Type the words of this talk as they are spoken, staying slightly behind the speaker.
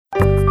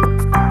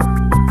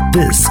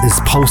This is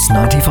Pulse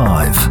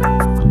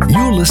 95.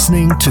 You're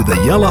listening to the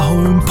Yellow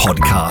Home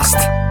Podcast.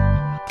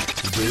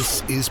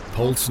 This is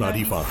Pulse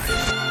 95.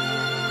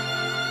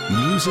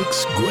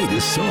 Music's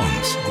greatest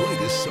songs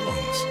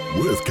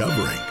worth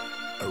covering.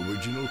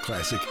 Original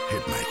classic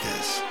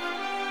hitmakers.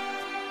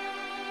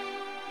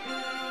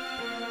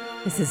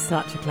 This is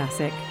such a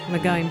classic.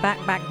 We're going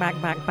back.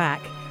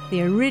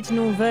 The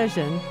original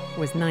version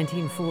was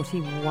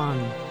 1941.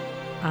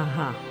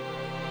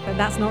 But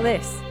that's not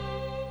this.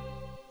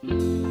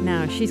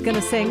 Now, she's going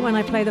to sing when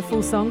I play the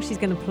full song. She's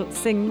going to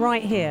sing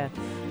right here.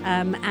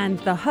 And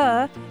the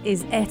her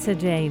is Etta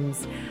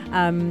James.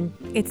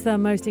 It's the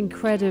most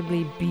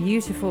incredibly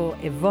beautiful,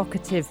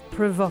 evocative,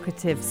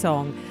 provocative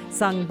song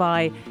sung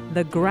by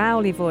the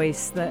growly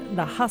voice,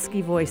 the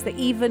husky voice that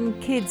even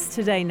kids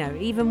today know,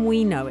 even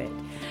we know it.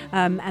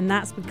 And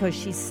that's because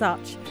she's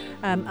such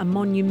a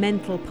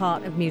monumental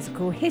part of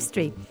musical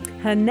history.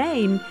 Her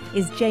name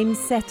is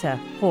Etta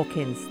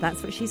Hawkins.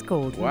 That's what she's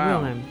called.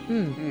 Wow.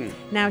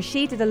 Now,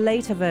 she did a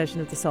later version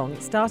of the song.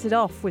 It started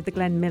off with the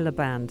Glenn Miller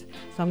Band.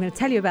 So I'm going to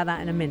tell you about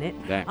that in a minute.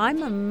 Yeah.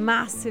 I'm a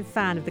massive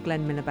fan of the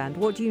Glenn Miller Band.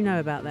 What do you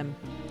know about them?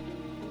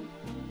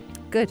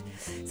 Good.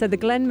 So the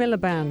Glenn Miller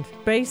Band,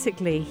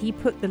 basically, he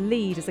put the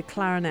lead as a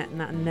clarinet, and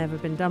that had never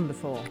been done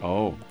before.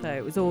 Oh. So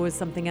it was always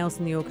something else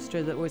in the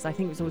orchestra that was, I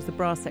think it was always the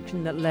brass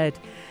section that led.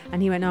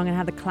 And he went, no, I'm going to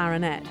have the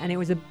clarinet. And it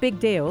was a big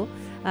deal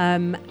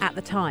at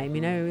the time.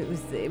 You know,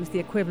 it was the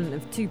equivalent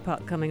of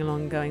Tupac coming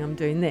along going, I'm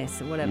doing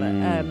this or whatever.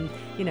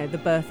 You know, the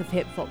birth of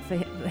hip-flop.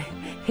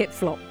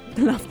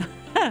 Love that.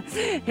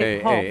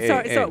 Hip-hop.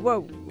 Sorry,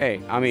 whoa.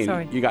 Hey, I mean,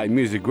 Sorry. You got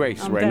music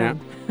grace I'm right down.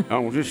 now.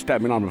 I'm just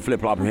stepping on the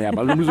flip-flop here.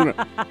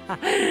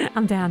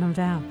 I'm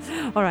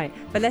down. All right,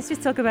 but let's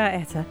just talk about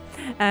Etta.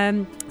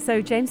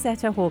 So James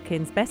Etta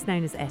Hawkins, best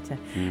known as Etta,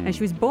 and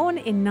she was born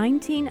in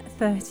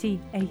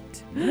 1938.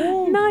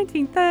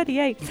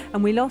 1938,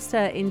 and we lost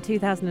her in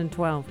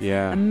 2012.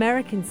 Yeah.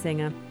 American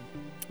singer.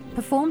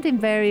 Performed in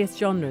various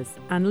genres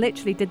and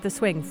literally did the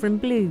swing from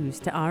blues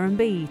to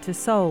R&B to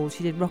soul.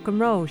 She did rock and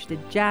roll, she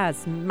did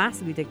jazz,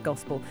 massively did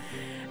gospel.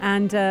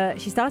 And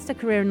she started her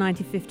career in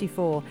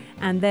 1954,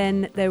 and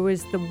then there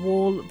was the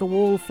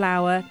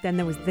Wallflower, then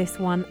there was this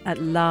one,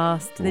 At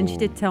Last, then she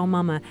did Tell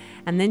Mama,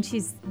 and then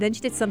she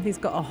did Something's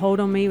Got a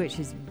Hold on Me, which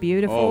is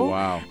beautiful. Oh,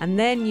 wow. And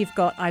then you've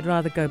got I'd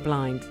Rather Go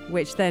Blind,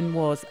 which then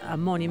was a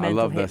monumental hit.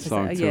 I love that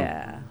song too.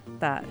 Yeah,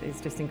 that is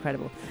just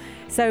incredible.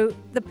 So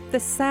the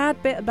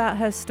sad bit about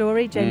her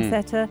story, James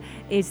Etta,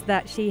 is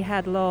that she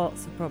had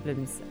lots of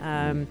problems.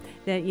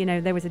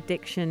 There was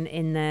addiction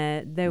in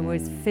there. There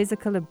was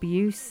physical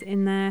abuse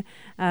in there.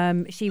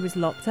 She was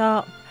locked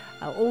up.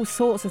 All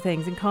sorts of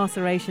things.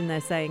 Incarceration, they're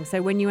saying.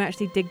 So when you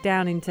actually dig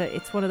down into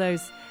it's one of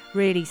those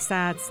really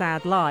sad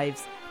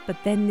lives. But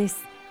then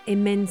this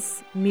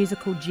immense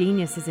musical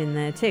genius is in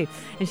there too.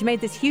 And she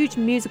made this huge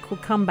musical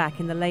comeback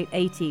in the late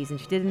 80s. And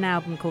she did an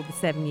album called The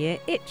 7-Year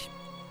Itch.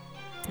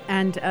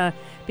 And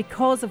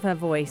because of her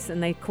voice,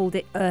 and they called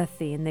it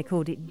earthy and they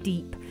called it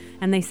deep,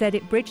 and they said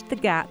it bridged the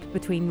gap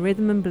between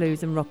rhythm and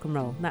blues and rock and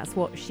roll. That's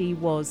what she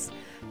was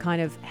kind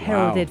of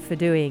heralded for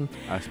doing.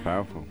 That's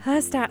powerful. Her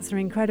stats are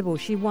incredible.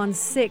 She won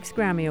 6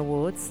 Grammy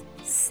Awards,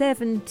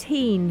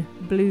 17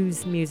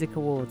 Blues Music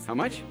Awards. How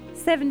much?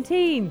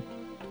 17.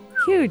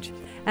 Huge.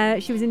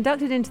 She was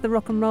inducted into the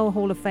Rock and Roll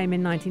Hall of Fame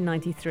in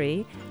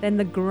 1993, then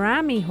the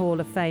Grammy Hall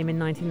of Fame in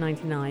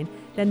 1999,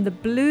 then the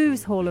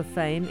Blues Hall of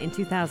Fame in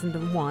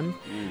 2001.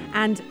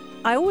 And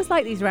I always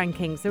like these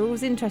rankings. They're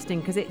always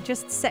interesting because it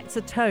just sets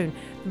a tone.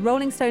 The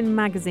Rolling Stone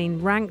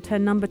magazine ranked her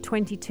number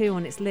 22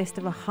 on its list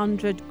of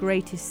 100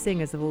 greatest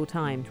singers of all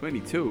time.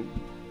 22?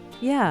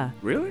 Yeah.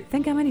 Really?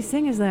 Think how many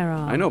singers there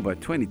are. I know, but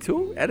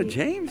 22? Etta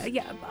James?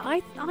 Yeah,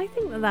 I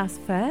think that's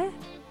fair.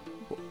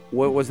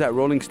 What was that,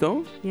 Rolling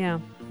Stone? Yeah.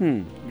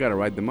 You gotta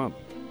write them up.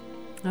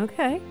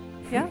 Okay,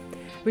 yeah.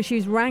 But she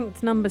was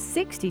ranked number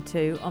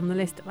 62 on the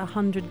list of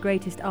 100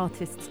 greatest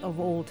artists of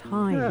all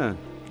time. Yeah.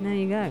 There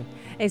you go.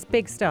 It's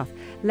big stuff.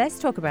 Let's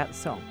talk about the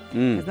song,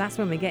 because that's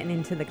when we're getting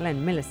into the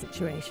Glenn Miller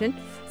situation.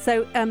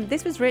 So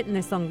this was written,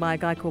 this song, by a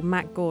guy called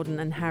Mac Gordon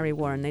and Harry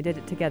Warren. They did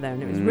it together,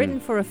 and it was written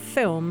for a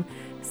film,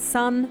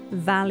 Sun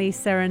Valley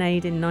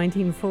Serenade, in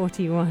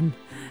 1941.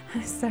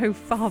 So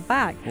far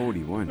back.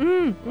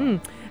 41.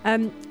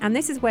 And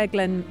this is where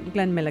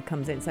Glenn Miller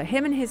comes in. So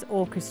him and his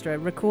orchestra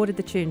recorded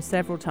the tune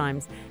several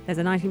times. There's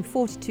a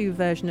 1942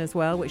 version as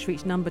well, which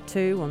reached number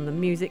 2 on the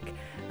music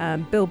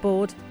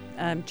Billboard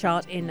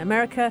chart in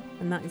America,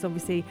 and that is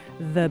obviously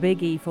the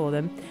biggie for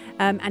them.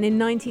 And in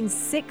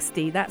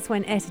 1960, that's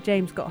when Etta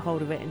James got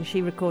hold of it, and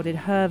she recorded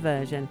her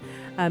version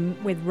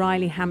with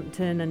Riley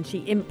Hampton, and she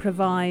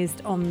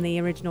improvised on the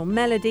original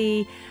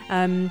melody,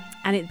 and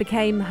it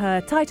became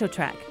her title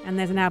track. And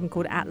there's an album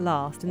called At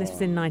Last, and this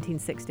was in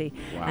 1960.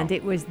 Wow. And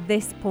it was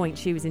this point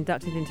she was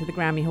inducted into the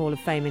Grammy Hall of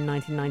Fame in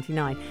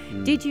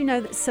 1999. Did you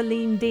know that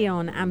Celine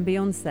Dion and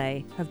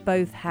Beyonce have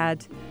both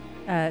had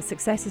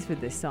successes with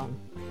this song?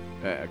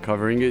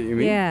 Covering it, you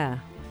mean? Yeah.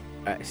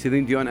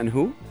 Celine Dion and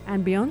who?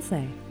 And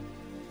Beyonce.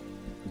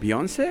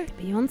 Beyonce?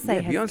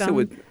 Beyonce has Beyonce done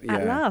would-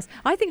 at yeah. last.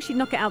 I think she'd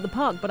knock it out of the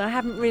park, but I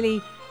haven't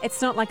really.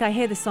 It's not like I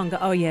hear the song go,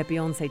 oh yeah,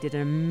 Beyonce did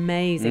an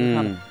amazing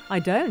cover. I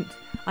don't.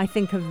 I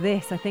think of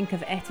this. I think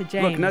of Etta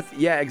James. Look,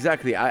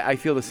 exactly. I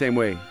feel the same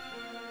way.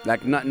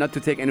 Like, not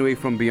to take any away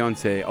from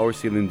Beyonce or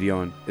Celine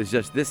Dion. It's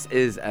just, this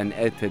is an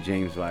Etta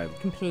James vibe.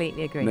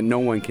 Completely agree. No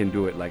one can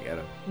do it like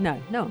Etta. No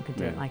one can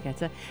do it Yeah. like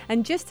Etta.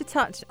 And just to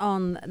touch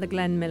on the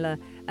Glenn Miller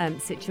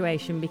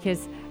situation,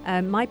 because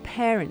my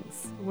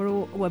parents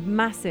were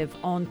massive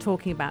on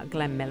talking about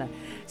Glenn Miller.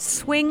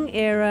 Swing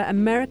era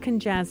American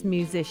jazz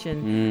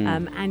musician,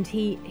 and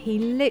he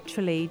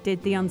literally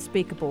did the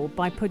unspeakable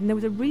by putting, there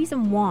was a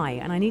reason why,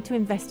 and I need to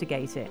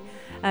investigate it.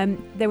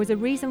 There was a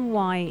reason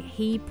why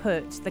he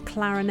put the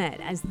clarinet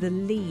as the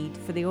lead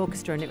for the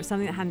orchestra, and it was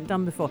something that hadn't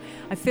done before.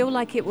 I feel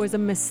like it was a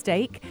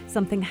mistake.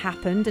 Something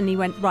happened, and he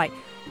went, right,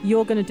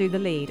 you're going to do the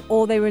lead.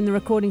 Or they were in the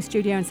recording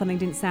studio and something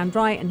didn't sound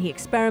right, and he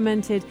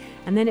experimented,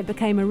 and then it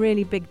became a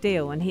really big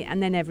deal, and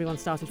then everyone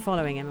started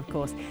following him, of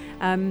course.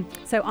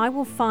 So I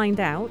will find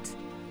out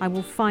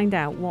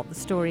what the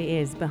story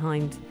is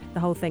behind the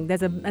whole thing.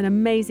 There's an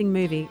amazing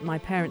movie. My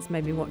parents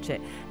made me watch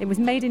it. It was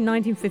made in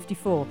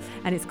 1954,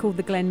 and it's called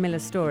The Glenn Miller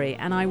Story,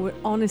 and I would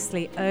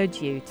honestly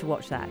urge you to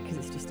watch that because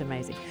it's just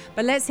amazing.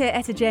 But let's hear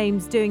Etta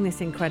James doing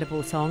this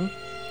incredible song,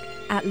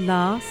 At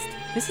Last.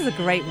 This is a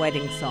great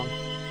wedding song,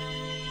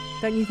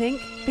 don't you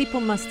think?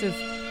 People must have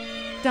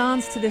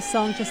danced to this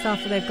song just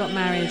after they've got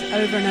married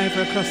over and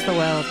over across the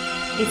world.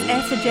 It's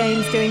Etta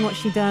James doing what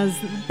she does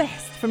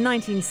best from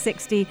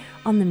 1960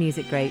 on the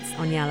Music Greats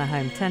on Yalla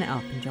Home. Turn it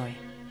up, enjoy.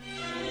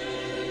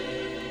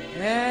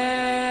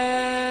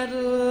 At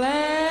last,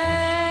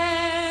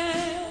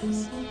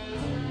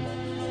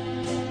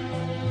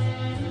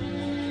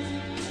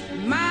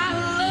 my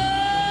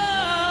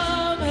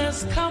love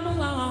has come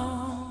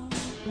along.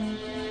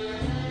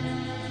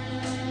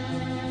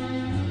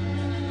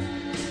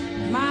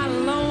 My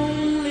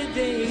lonely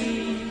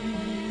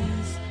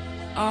days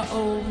are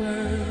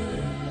over.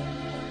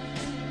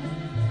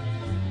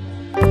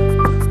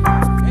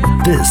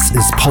 This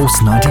is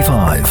Pulse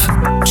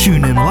 95.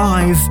 Tune in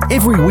live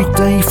every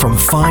weekday from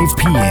 5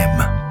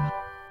 p.m.